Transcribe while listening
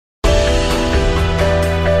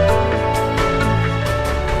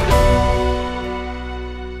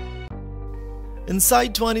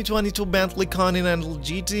Inside 2022 Bentley Continental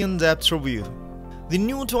GT in-depth review. The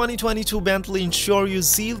new 2022 Bentley ensures you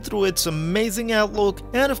see through its amazing outlook,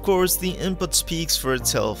 and of course the input speaks for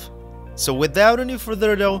itself. So without any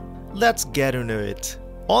further ado, let's get into it.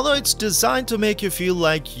 Although it's designed to make you feel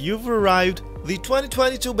like you've arrived, the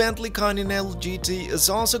 2022 Bentley Continental GT is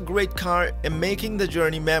also a great car in making the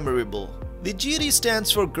journey memorable. The GT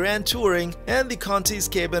stands for Grand Touring, and the Conti's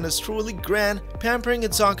cabin is truly grand, pampering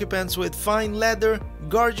its occupants with fine leather,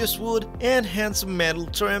 gorgeous wood, and handsome metal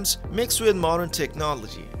trims mixed with modern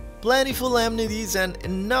technology. Plentiful amenities and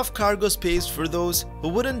enough cargo space for those who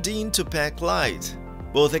wouldn't deign to pack light.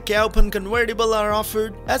 Both a coupe and convertible are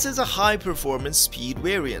offered, as is a high-performance speed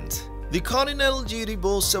variant. The Continental GT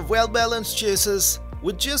boasts a well-balanced chassis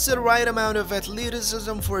with just the right amount of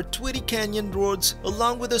athleticism for twisty canyon roads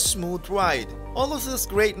along with a smooth ride. All of this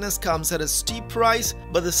greatness comes at a steep price,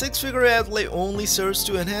 but the six-figure outlay only serves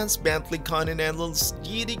to enhance Bentley Continental's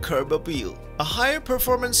GT curb appeal. A higher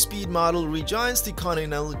performance speed model rejoins the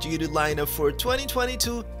Continental GT lineup for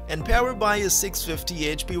 2022 and powered by a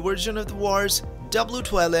 650 HP version of the VAR's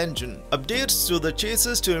W12 engine. Updates to the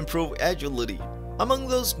chassis to improve agility. Among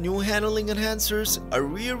those new handling enhancers are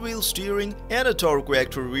rear-wheel steering and a torque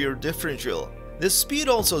vector rear differential. The Speed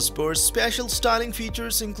also spurs special styling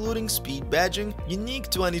features including speed badging, unique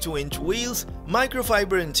 22-inch wheels,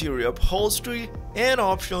 microfiber interior upholstery, and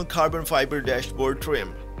optional carbon fiber dashboard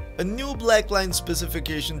trim. A new blackline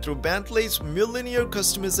specification through Bentley's Millionaire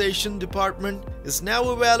Customization department is now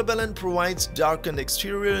available and provides darkened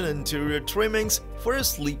exterior and interior trimmings for a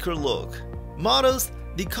sleeker look. Models: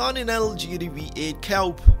 the Continental GT V8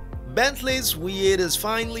 Coupe. Bentley's V8 is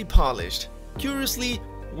finely polished. Curiously,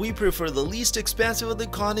 we prefer the least expensive of the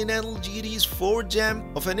Continental GT's Ford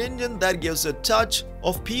gem of an engine that gives a touch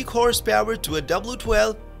of peak horsepower to a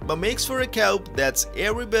W12 but makes for a coupe that's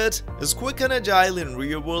every bit as quick and agile in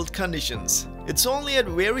real-world conditions. It's only at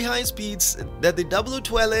very high speeds that the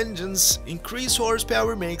W12 engine's increased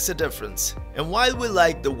horsepower makes a difference. And while we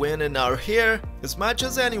like the wind in our hair as much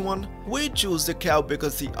as anyone, we choose the coupe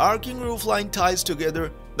because the arcing roofline ties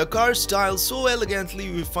together the car's style so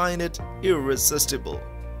elegantly we find it irresistible.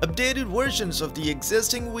 Updated versions of the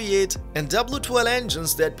existing V8 and W12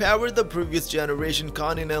 engines that powered the previous generation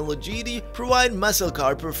Continental GT provide muscle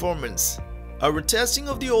car performance. Our testing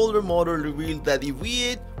of the older model revealed that the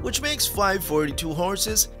V8, which makes 542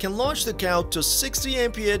 horses, can launch the coupe to 60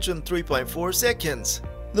 mph in 3.4 seconds.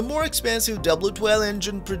 The more expensive W12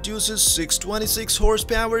 engine produces 626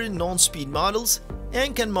 horsepower in non-speed models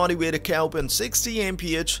and can motivate a coupe in 60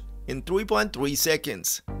 mph in 3.3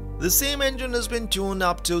 seconds. The same engine has been tuned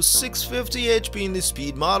up to 650 HP in the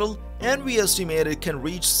speed model, and we estimate it can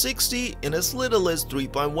reach 60 in as little as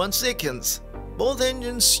 3.1 seconds. Both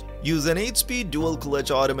engines use an 8-speed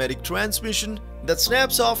dual-clutch automatic transmission that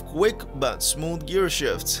snaps off quick but smooth gear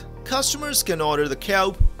shifts. Customers can order the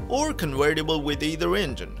coupe or convertible with either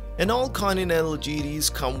engine, and all Continental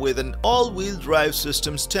GTs come with an all-wheel drive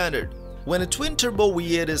system standard. When a twin-turbo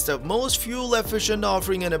V8 is the most fuel-efficient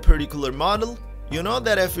offering in a particular model, you know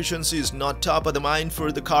that efficiency is not top of the mind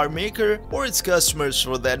for the car maker or its customers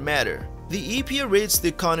for that matter. The EPA rates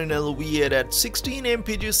the Continental V8 at 16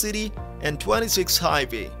 mpg city and 26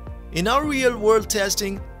 highway. In our real-world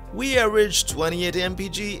testing, we averaged 28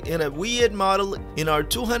 mpg in a V8 model in our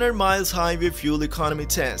 200 miles highway fuel economy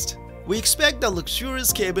test. We expect a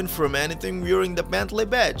luxurious cabin from anything wearing the Bentley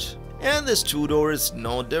badge, and this two-door is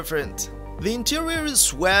no different. The interior is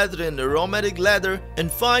swathed in aromatic leather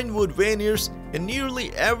and fine wood veneers, and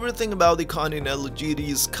nearly everything about the Continental GT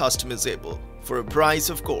is customizable, for a price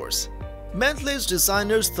of course. Bentley's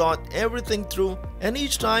designers thought everything through, and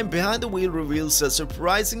each time behind the wheel reveals a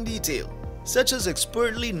surprising detail, such as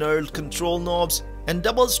expertly knurled control knobs and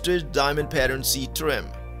double-stitched diamond pattern seat trim.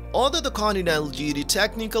 Although the Continental GT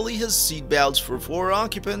technically has seat belts for 4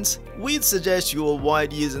 occupants, we'd suggest you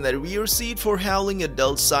avoid using the rear seat for hauling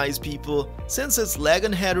adult-sized people since its leg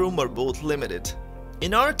and headroom are both limited.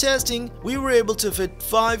 In our testing, we were able to fit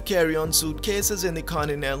 5 carry-on suitcases in the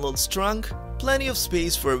Continental's trunk, plenty of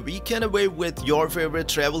space for a weekend away with your favorite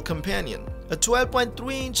travel companion. A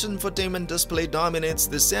 12.3-inch infotainment display dominates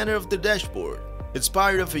the center of the dashboard. It's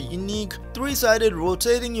part of a unique 3-sided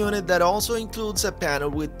rotating unit that also includes a panel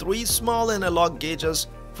with 3 small analog gauges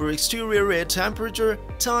for exterior air temperature,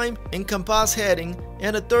 time, and compass heading,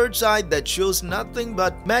 and a third side that shows nothing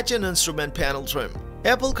but matching instrument panel trim.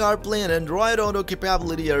 Apple CarPlay and Android Auto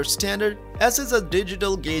capability are standard, as is a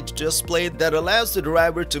digital gauge display that allows the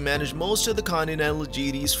driver to manage most of the Continental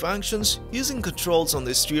GT's functions using controls on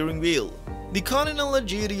the steering wheel. The Continental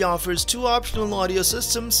GT offers 2 optional audio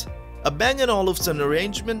systems, a Bang & Olufsen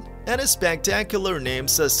arrangement, and a spectacular name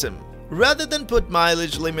system. Rather than put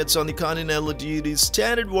mileage limits on the Continental GT's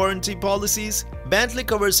standard warranty policies, Bentley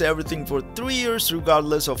covers everything for 3 years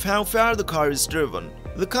regardless of how far the car is driven.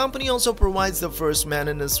 The company also provides the first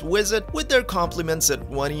maintenance visit with their compliments at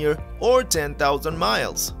 1 year or 10,000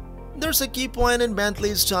 miles. There's a key point in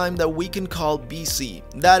Bentley's time that we can call BC,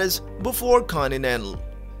 that is, before Continental.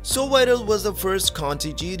 So vital was the first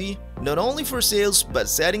Conti GT, not only for sales but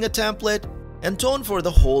setting a template and tone for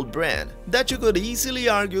the whole brand, that you could easily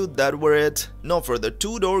argue that were it not for the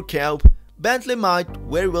two-door Coupe, Bentley might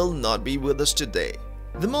very well not be with us today.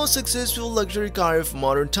 The most successful luxury car of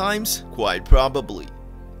modern times? Quite probably.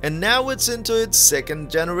 And now it's into its second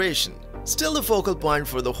generation. Still a focal point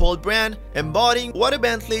for the whole brand, embodying what a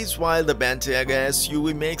Bentley is while the Bentayga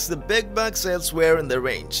SUV makes the big bucks elsewhere in the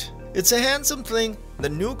range. It's a handsome thing, the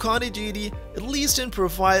new Conti GT, at least in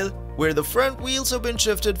profile, where the front wheels have been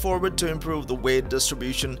shifted forward to improve the weight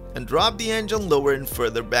distribution and drop the engine lower and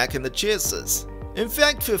further back in the chassis. In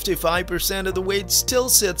fact, 55% of the weight still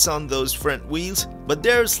sits on those front wheels, but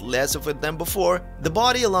there's less of it than before. The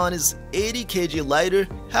body alone is 80 kg lighter,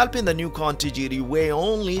 helping the new Conti GT weigh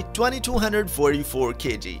only 2244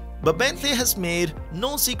 kg. But Bentley has made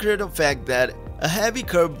no secret of the fact that a heavy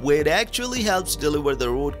curb weight actually helps deliver the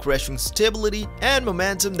road-crushing stability and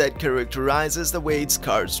momentum that characterizes the way its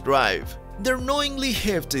cars drive. They're knowingly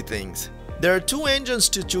hefty things. There are two engines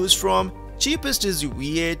to choose from. Cheapest is the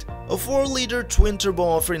V8, a 4-liter twin-turbo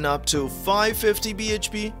offering up to 550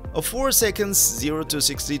 bhp, a 4 seconds 0 to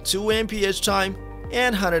 62 mph time,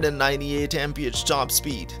 and 198 mph top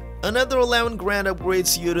speed. Another 11 grand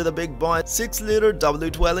upgrades you to the big boy 6-liter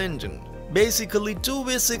W12 engine. Basically 2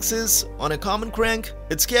 V6s on a common crank.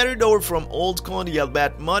 It's carried over from old Conti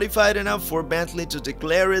albeit modified enough for Bentley to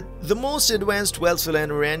declare it the most advanced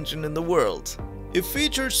 12-cylinder engine in the world. It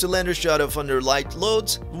features cylinder shut off under light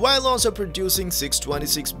loads while also producing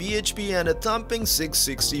 626 bhp and a thumping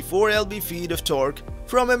 664 lb-feet of torque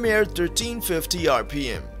from a mere 1350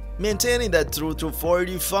 rpm, maintaining that through to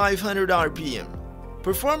 4500 rpm.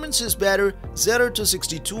 Performance is better, 0 to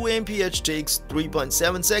 62 mph takes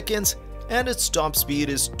 3.7 seconds and its top speed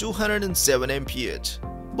is 207 mph.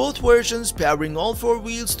 Both versions powering all 4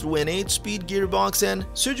 wheels through an 8-speed gearbox and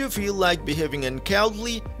should you feel like behaving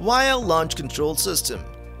uncowardly via launch control system.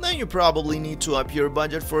 Then you probably need to up your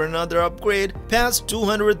budget for another upgrade past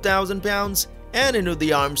 £200,000 and into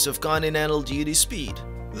the arms of Continental GT Speed.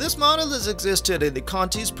 This model has existed in the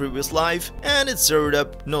Conti's previous life and it served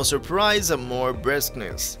up, no surprise, a more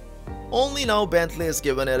briskness. Only now Bentley has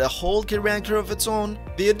given it a whole character of its own.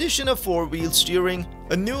 The addition of 4-wheel steering,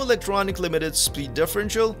 a new electronic limited speed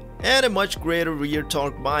differential, and a much greater rear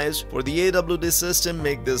torque bias for the AWD system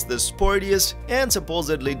make this the sportiest and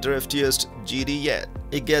supposedly driftiest GT yet.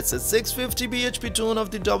 It gets a 650 bhp tune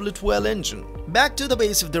of the W12 engine. Back to the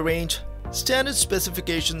base of the range, standard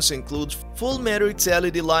specifications include full matrix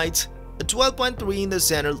LED lights, a 12.3 in the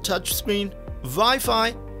center touchscreen,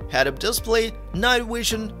 Wi-Fi, head-up display, night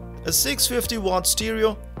vision, a 650 watt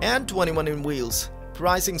stereo, and 21 in wheels.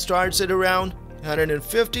 Pricing starts at around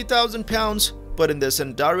 £150,000, putting this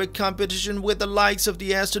in direct competition with the likes of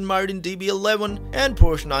the Aston Martin DB11 and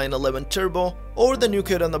Porsche 911 Turbo or the new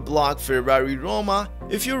kid on the block Ferrari Roma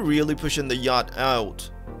if you're really pushing the yacht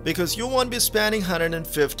out. Because you won't be spending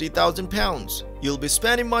 £150,000. You'll be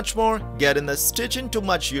spending much more, getting the stitching to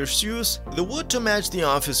match your shoes, the wood to match the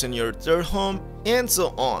office in your third home, and so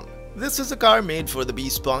on. This is a car made for the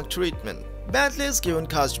bespoke treatment. Bentley has given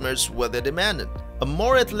customers what they demanded: a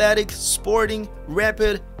more athletic, sporting,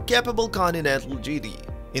 rapid, capable Continental GT.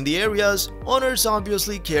 In the areas owners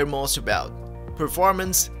obviously care most about: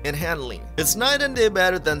 performance and handling. It's night and day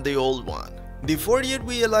better than the old one. The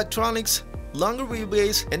 48V electronics, longer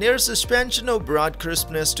wheelbase, and air suspension have brought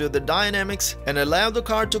crispness to the dynamics and allowed the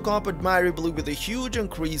car to cope admirably with a huge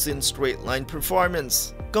increase in straight-line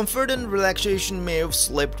performance. Comfort and relaxation may have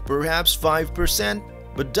slipped perhaps 5%,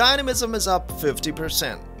 but dynamism is up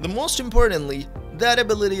 50%. The most importantly, that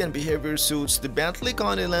ability and behavior suits the Bentley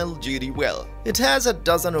Continental GT well. It has a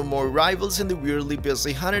dozen or more rivals in the weirdly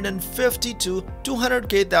busy 150 to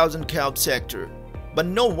 200,000 Coupe sector, but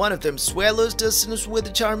no one of them swallows distance with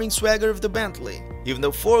the charming swagger of the Bentley, even the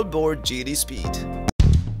 4-bore GT Speed.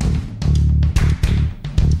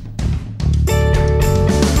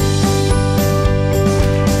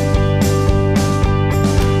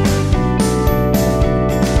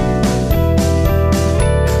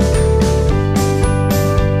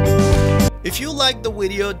 If you liked the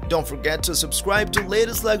video, don't forget to subscribe to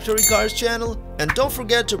latest luxury cars channel and don't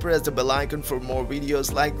forget to press the bell icon for more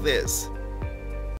videos like this.